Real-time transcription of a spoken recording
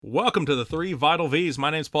Welcome to the Three Vital V's. My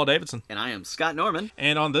name's Paul Davidson. And I am Scott Norman.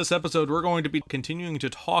 And on this episode, we're going to be continuing to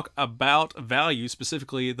talk about value,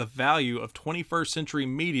 specifically the value of 21st century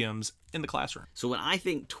mediums in the classroom. So when I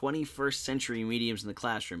think 21st century mediums in the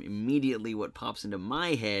classroom, immediately what pops into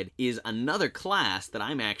my head is another class that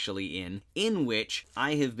I'm actually in which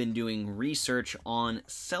I have been doing research on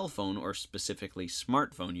cell phone, or specifically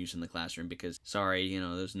smartphone use in the classroom, because, sorry,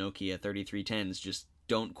 those Nokia 3310s just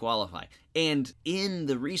don't qualify. And in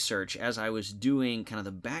the research, as I was doing kind of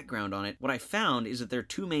the background on it, what I found is that there are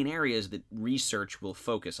two main areas that research will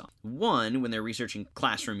focus on. One, when they're researching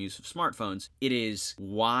classroom use of smartphones, it is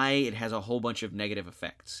why it has a whole bunch of negative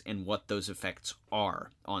effects and what those effects are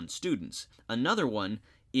on students. Another one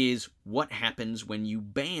is what happens when you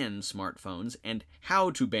ban smartphones and how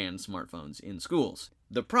to ban smartphones in schools.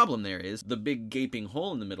 The problem there is, the big gaping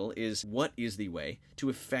hole in the middle is, what is the way to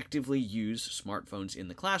effectively use smartphones in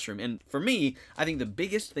the classroom? And for me, I think the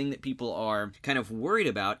biggest thing that people are kind of worried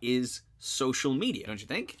about is social media, don't you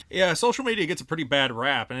think? Yeah, social media gets a pretty bad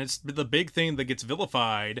rap, and it's the big thing that gets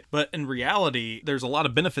vilified, but in reality, there's a lot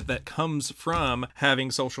of benefit that comes from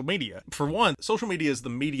having social media. For one, social media is the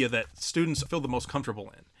media that students feel the most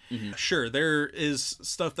comfortable in. Mm-hmm. Sure, there is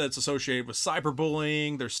stuff that's associated with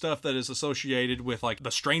cyberbullying, there's stuff that is associated with like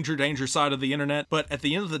the stranger danger side of the internet, but at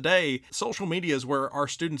the end of the day, social media is where our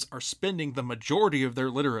students are spending the majority of their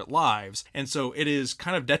literate lives, and so it is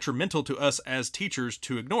kind of detrimental to us as teachers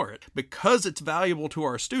to ignore it. Because it's valuable to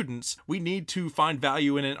our students, we need to find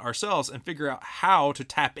value in it ourselves and figure out how to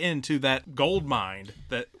tap into that gold mine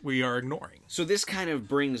that we are ignoring. So this kind of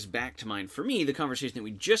brings back to mind, for me, the conversation that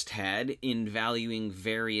we just had in valuing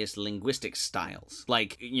various linguistic styles.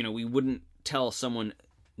 Like, we wouldn't tell someone,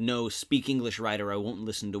 no, speak English right or I won't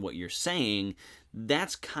listen to what you're saying.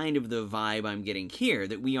 That's kind of the vibe I'm getting here,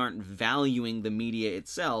 that we aren't valuing the media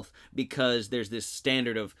itself because there's this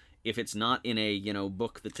standard of, if it's not in a,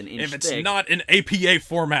 book that's an inch thick. If it's not in APA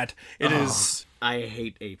format, it is... I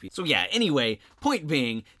hate APA. So yeah, anyway, point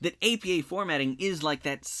being that APA formatting is like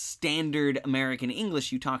that standard American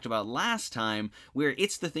English you talked about last time, where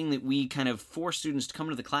it's the thing that we kind of force students to come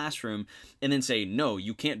to the classroom and then say, no,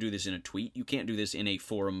 you can't do this in a tweet, you can't do this in a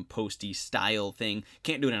forum posty style thing,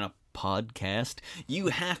 can't do it in a podcast. You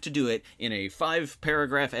have to do it in a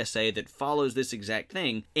 5-paragraph essay that follows this exact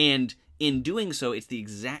thing, and in doing so, it's the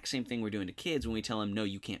exact same thing we're doing to kids when we tell them, no,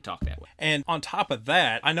 you can't talk that way. And on top of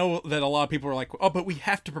that, I know that a lot of people are like, oh, but we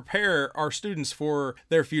have to prepare our students for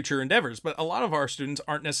their future endeavors. But a lot of our students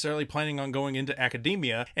aren't necessarily planning on going into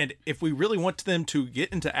academia. And if we really want them to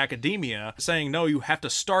get into academia, saying, no, you have to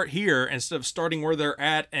start here instead of starting where they're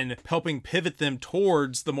at and helping pivot them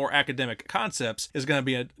towards the more academic concepts is going to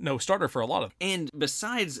be a no-starter for a lot of them. And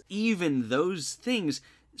besides even those things,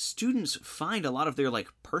 students find a lot of their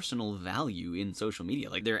personal value in social media,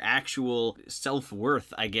 like their actual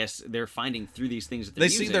self-worth, I guess, they're finding through these things that they're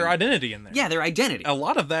using. See their identity in there. Yeah, their identity. A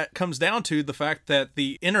lot of that comes down to the fact that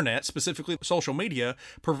the internet, specifically social media,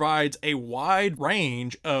 provides a wide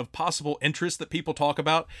range of possible interests that people talk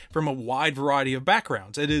about from a wide variety of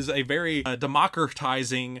backgrounds. It is a very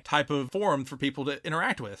democratizing type of forum for people to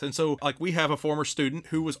interact with. And so, we have a former student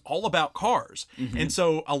who was all about cars. Mm-hmm. And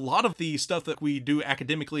so a lot of the stuff that we do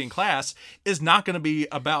academically in class is not going to be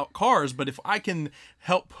about cars, but if I can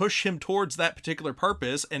help push him towards that particular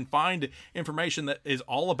purpose and find information that is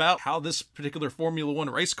all about how this particular Formula One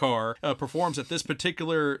race car performs at this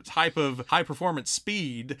particular type of high performance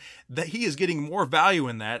speed, that he is getting more value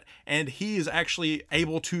in that, and he is actually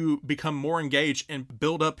able to become more engaged and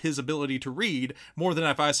build up his ability to read more than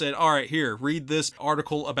if I said, all right, here, read this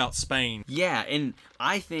article about Spain. Yeah, and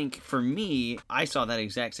I think for me, I saw that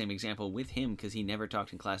exact same example with him because he never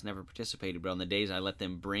talked in class, never participated, but on the days I let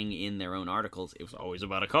them bring in their own articles, it was always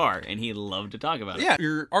about a car, and he loved to talk about it. Yeah,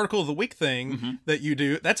 your article of the week thing that you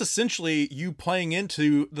do, that's essentially you playing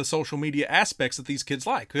into the social media aspects that these kids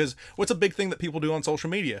like. Because what's a big thing that people do on social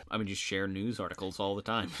media? I mean, just share news articles all the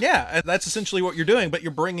time. Yeah, that's essentially what you're doing, but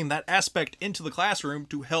you're bringing that aspect into the classroom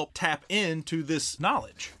to help tap into this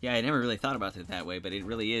knowledge. Yeah, I never really thought about it that way, but it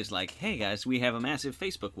really is like, hey guys, we have a massive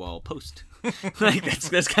Facebook wall, post.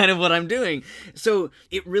 That's kind of what I'm doing. So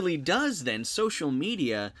it really does then, social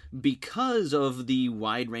media, because of the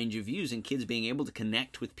wide range of views and kids being able to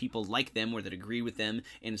connect with people like them or that agree with them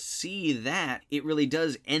and see that, it really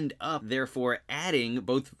does end up therefore adding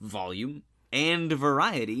both volume and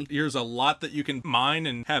variety. There's a lot that you can mine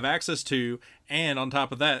and have access to, And on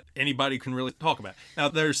top of that, anybody can really talk about it. Now,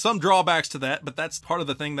 there's some drawbacks to that, but that's part of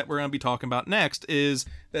the thing that we're going to be talking about next, is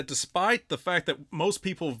that despite the fact that most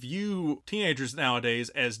people view teenagers nowadays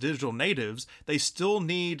as digital natives, they still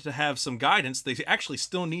need to have some guidance. They actually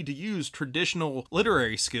still need to use traditional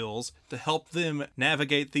literary skills to help them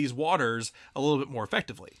navigate these waters a little bit more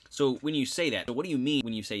effectively. So when you say that, what do you mean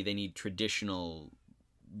when you say they need traditional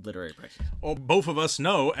literary practice? Well, both of us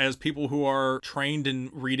know, as people who are trained in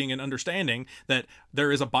reading and understanding, that there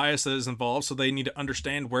is a bias that is involved, so they need to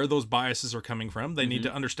understand where those biases are coming from. They need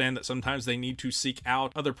to understand that sometimes they need to seek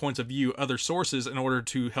out other points of view, other sources, in order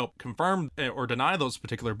to help confirm or deny those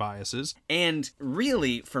particular biases. And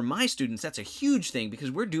really, for my students, that's a huge thing,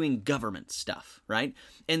 because we're doing government stuff, right?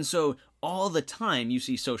 And so all the time you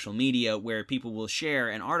see social media where people will share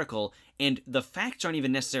an article and the facts aren't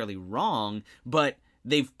even necessarily wrong, but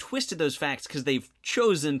they've twisted those facts because they've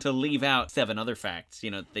chosen to leave out 7 other facts,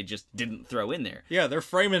 they just didn't throw in there. Yeah, they're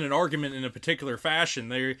framing an argument in a particular fashion.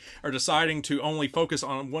 They are deciding to only focus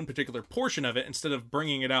on one particular portion of it instead of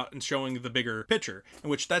bringing it out and showing the bigger picture, in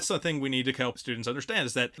which that's the thing we need to help students understand,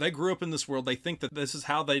 is that they grew up in this world, they think that this is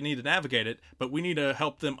how they need to navigate it, but we need to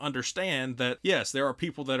help them understand that, yes, there are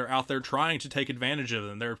people that are out there trying to take advantage of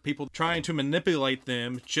them. There are people trying to manipulate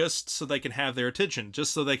them just so they can have their attention,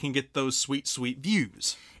 just so they can get those sweet, sweet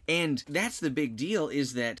views. And that's the big deal,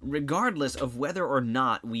 is that regardless of whether or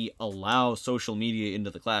not we allow social media into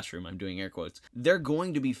the classroom, I'm doing air quotes, they're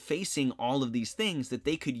going to be facing all of these things that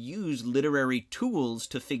they could use literary tools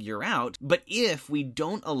to figure out. But if we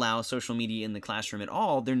don't allow social media in the classroom at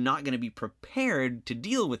all, they're not going to be prepared to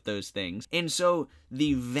deal with those things. And so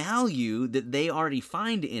the value that they already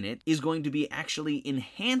find in it is going to be actually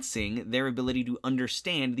enhancing their ability to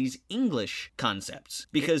understand these English concepts,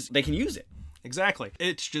 because they can use it. Exactly.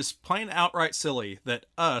 It's just plain outright silly that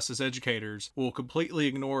us as educators will completely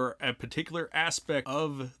ignore a particular aspect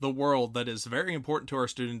of the world that is very important to our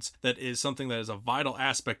students, that is something that is a vital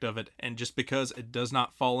aspect of it, and just because it does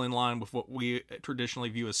not fall in line with what we traditionally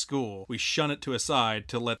view as school, we shun it to a side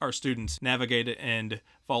to let our students navigate it and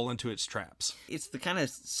fall into its traps. It's the kind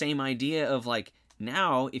of same idea of, like,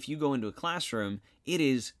 now if you go into a classroom, it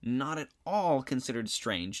is not at all considered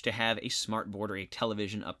strange to have a smart board or a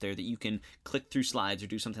television up there that you can click through slides or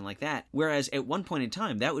do something like that. Whereas at one point in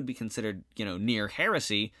time, that would be considered, near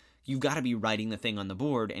heresy. You've got to be writing the thing on the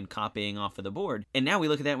board and copying off of the board. And now we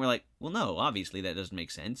look at that and we're like, well, no, obviously that doesn't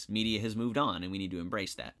make sense. Media has moved on and we need to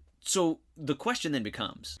embrace that. So the question then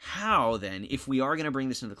becomes, how then, if we are going to bring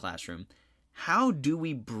this into the classroom, how do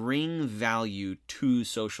we bring value to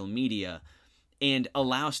social media and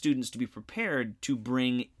allow students to be prepared to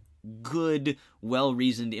bring good,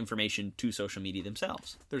 well-reasoned information to social media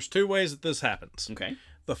themselves? There's 2 ways that this happens. Okay.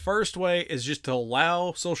 The first way is just to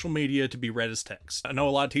allow social media to be read as text. I know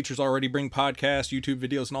a lot of teachers already bring podcasts, YouTube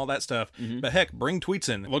videos, and all that stuff, but heck, bring tweets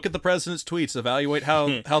in. Look at the president's tweets, evaluate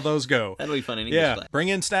how those go. That'll be fun in English class. Bring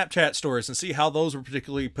in Snapchat stories and see how those were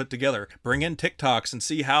particularly put together. Bring in TikToks and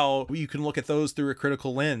see how you can look at those through a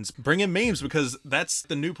critical lens. Bring in memes, because that's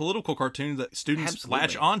the new political cartoon that students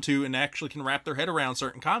latch onto and actually can wrap their head around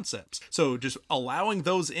certain concepts. So just allowing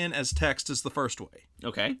those in as text is the first way.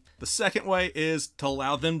 Okay. The second way is to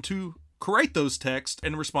allow them to create those texts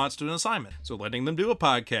in response to an assignment. So letting them do a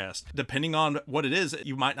podcast. Depending on what it is,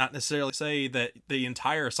 you might not necessarily say that the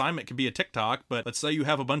entire assignment could be a TikTok, but let's say you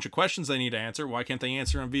have a bunch of questions they need to answer. Why can't they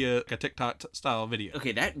answer them via a TikTok style video?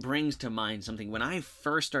 Okay, that brings to mind something. When I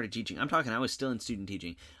first started teaching, I was still in student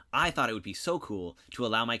teaching, I thought it would be so cool to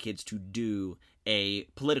allow my kids to do a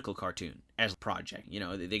political cartoon as a project.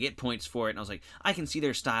 They get points for it, and I was like, I can see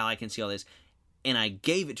their style, I can see all this. And I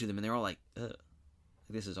gave it to them, and they're all like, ugh,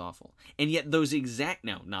 this is awful. And yet not those exact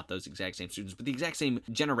same students, but the exact same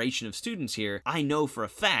generation of students here, I know for a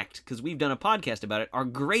fact, because we've done a podcast about it, are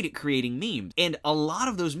great at creating memes. And a lot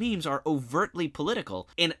of those memes are overtly political.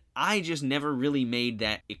 And I just never really made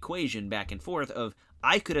that equation back and forth of,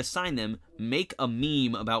 I could assign them, make a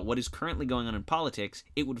meme about what is currently going on in politics.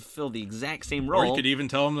 It would fill the exact same role. Or you could even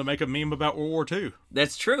tell them to make a meme about World War II.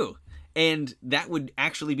 That's true. And that would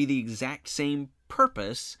actually be the exact same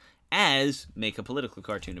purpose as make a political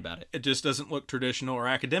cartoon about it. It just doesn't look traditional or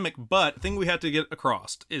academic, but the thing we have to get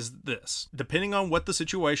across is this. Depending on what the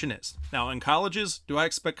situation is. Now, in colleges, do I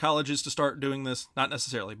expect colleges to start doing this? Not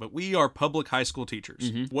necessarily, but we are public high school teachers.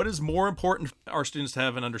 What is more important for our students to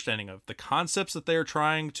have an understanding of? The concepts that they are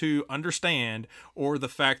trying to understand, or the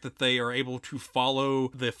fact that they are able to follow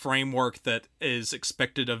the framework that is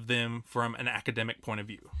expected of them from an academic point of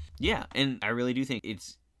view? Yeah, and I really do think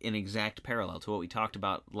it's an exact parallel to what we talked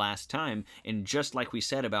about last time. And just like we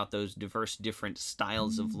said about those diverse, different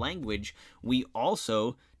styles of language, we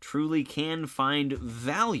also truly can find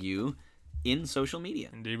value in social media.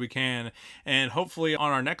 Indeed we can. And hopefully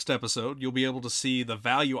on our next episode, you'll be able to see the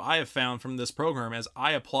value I have found from this program as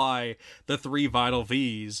I apply the 3 vital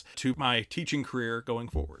V's to my teaching career going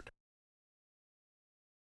forward.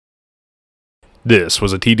 This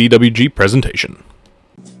was a TDWG presentation.